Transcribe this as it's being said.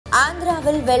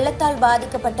ஆந்திராவில் வெள்ளத்தால்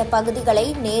பாதிக்கப்பட்ட பகுதிகளை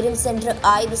நேரில் சென்று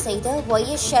ஆய்வு செய்த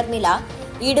ஒய்.எஸ். ஷர்மிளா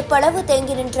இடுப்பளவு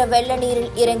தேங்கி நின்ற வெள்ள நீரில்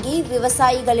இறங்கி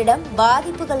விவசாயிகளிடம்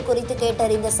பாதிப்புகள் குறித்து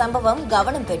கேட்டறிந்த சம்பவம்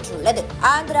கவனம் பெற்றுள்ளது.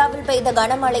 ஆந்திராவில் பெய்த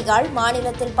கனமழையால்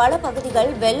மாநிலத்தில் பல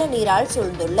பகுதிகள் வெள்ள நீரால்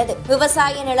சூழ்ந்துள்ளது.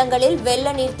 விவசாய நிலங்களில்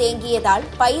வெள்ள நீர் தேங்கியதால்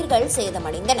பயிர்கள்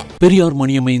சேதமடைந்தன. Periyar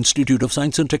Maniammai Institute of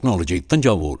Science and Technology,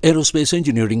 Tanjavur, Aerospace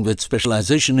Engineering with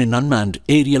specialization in unmanned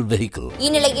aerial vehicle.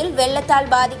 இந்நிலையில்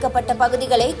வெள்ளத்தால் பாதிக்கப்பட்ட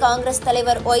பகுதிகளை காங்கிரஸ்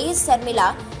தலைவர் ஒய்.எஸ். ஷர்மிளா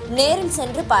நேரில்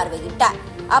சென்று பார்வையிட்டார்.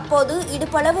 அப்போது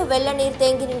இடுப்பளவு வெள்ள நீர்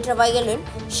தேங்கி நின்ற வயலில்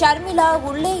ஷர்மிளா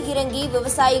உள்ளே இறங்கி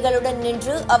விவசாயிகளுடன்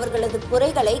நின்று அவர்களது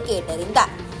குறைகளை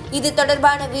கேட்டறிந்தார். இது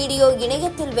தொடர்பான வீடியோ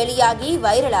இணையத்தில் வெளியாகி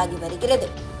வைரலாகி வருகிறது.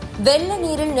 வெள்ள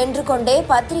நீரில் நின்று கொண்டே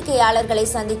பத்திரிகையாளர்களை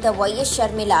சந்தித்த ஒய்.எஸ்.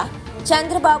 ஷர்மிளா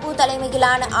சந்திரபாபு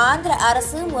தலைமையிலான ஆந்திர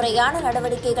அரசு முறையான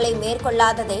நடவடிக்கைகளை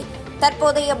மேற்கொள்ளாததே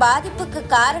தற்போதைய பாதிப்புக்கு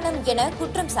காரணம் என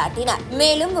குற்றம் சாட்டினார்.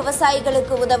 மேலும்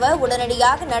விவசாயிகளுக்கு உதவ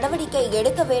உடனடியாக நடவடிக்கை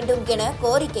எடுக்க வேண்டும் என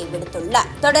கோரிக்கை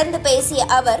விடுத்துள்ளார். தொடர்ந்து பேசிய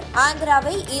அவர்,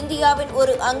 ஆந்திராவை இந்தியாவின்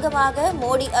ஒரு அங்கமாக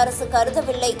மோடி அரசு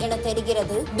கருதவில்லை என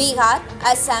தெரிகிறது. பீகார்,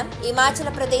 அசாம்,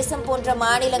 இமாச்சல பிரதேசம் போன்ற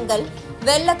மாநிலங்கள்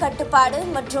வெள்ள கட்டுப்பாடு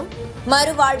மற்றும்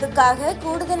மறுவாழ்வுக்காக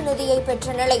கூடுதல் நிதியை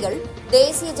பெற்ற நிலையில்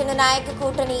தேசிய ஜனநாயக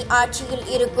கூட்டணி ஆட்சியில்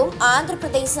இருக்கும் ஆந்திர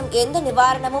பிரதேசம் எந்த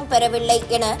நிவாரணமும் பெறவில்லை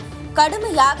என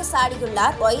கடுமையாக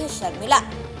சாடியுள்ளார் ஒய்.எஸ். ஷர்மிளா.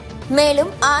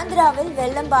 மேலும் ஆந்திராவில்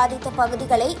வெள்ளம் பாதித்த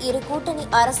பகுதிகளை இரு கூட்டணி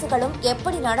அரசுகளும்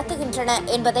எப்படி நடத்துகின்றன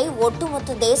என்பதை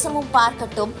ஒட்டுமொத்த தேசமும்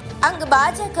பார்க்கட்டும். அங்கு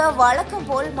பாஜக வழக்கம்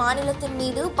போல் மாநிலத்தின்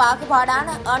மீது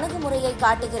பாகுபாடான அணுகுமுறையை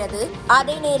காட்டுகிறது.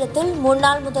 அதே நேரத்தில்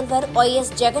முன்னாள் முதல்வர்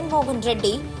ஒய்.எஸ். ஜெகன் மோகன்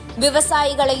ரெட்டி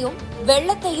விவசாயிகளையும்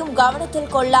வெள்ளத்தையும்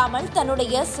கவனத்தில் கொள்ளாமல்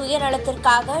தன்னுடைய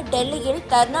சுயநலத்திற்காக டெல்லியில்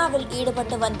தர்ணாவில்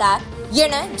ஈடுபட்டு வந்தார்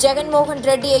என ஜெகன் மோகன்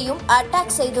ரெட்டியையும்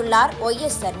அட்டாக் செய்துள்ளார்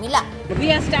ஒய்.எஸ். Sharmila. We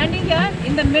are standing here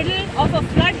in the middle of a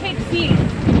flood hit field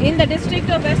in the district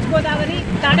of West Godavari.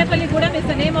 Tadapalligudam is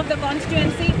the name of the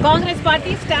constituency. Congress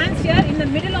party stands here in the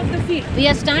middle of the field. We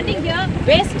are standing here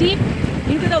waist deep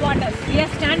into the waters. We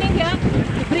are standing here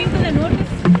to bring to the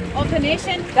notice of the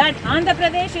nation that Andhra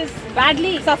Pradesh is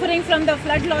badly suffering from the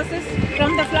flood losses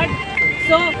from the flood.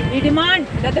 So we demand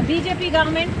that the BJP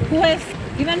government, who has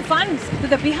given funds to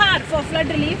the Bihar for flood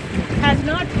relief, has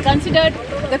not considered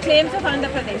the claims of Andhra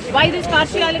Pradesh. Why this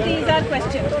partiality is our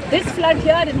question. This flood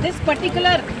here in this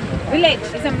particular village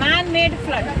is a man-made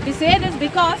flood. We say this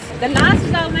because the last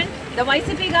government, the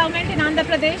YCP government in Andhra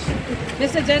Pradesh,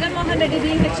 Mr. Jagan Mohan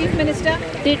being the chief minister,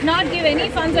 did not give any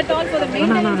funds at all for the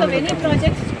maintenance of any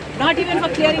projects, not even for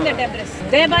clearing the debris.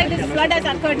 Thereby this flood has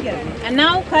occurred here. And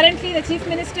now currently the chief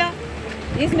minister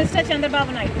is Mr.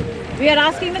 Chandrababu Naidu. We are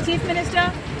asking the chief minister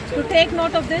to take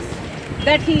note of this,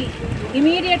 that he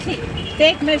immediately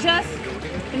take measures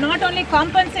to not only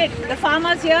compensate the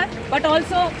farmers here, but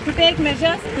also to take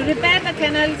measures to repair the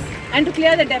canals and to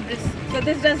clear the debris, so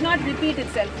this does not repeat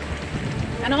itself.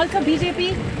 And also BJP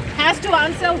has to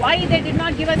answer why they did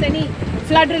not give us any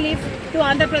flood relief to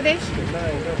Andhra Pradesh.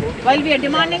 While we are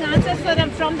demanding answers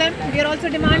from them, we are also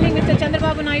demanding Mr.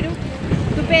 Chandrababu Naidu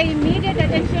to pay immediate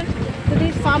attention to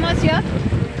these farmers here.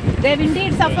 They have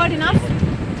indeed suffered enough.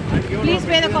 Please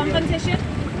pay the compensation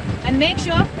and make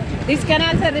sure these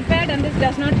canals are repaired and this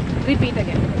does not repeat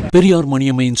again. Periyar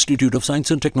Maniammai Institute of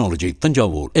Science and Technology,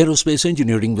 Tanjavur, Aerospace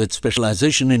Engineering with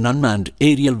specialization in unmanned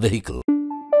aerial vehicle.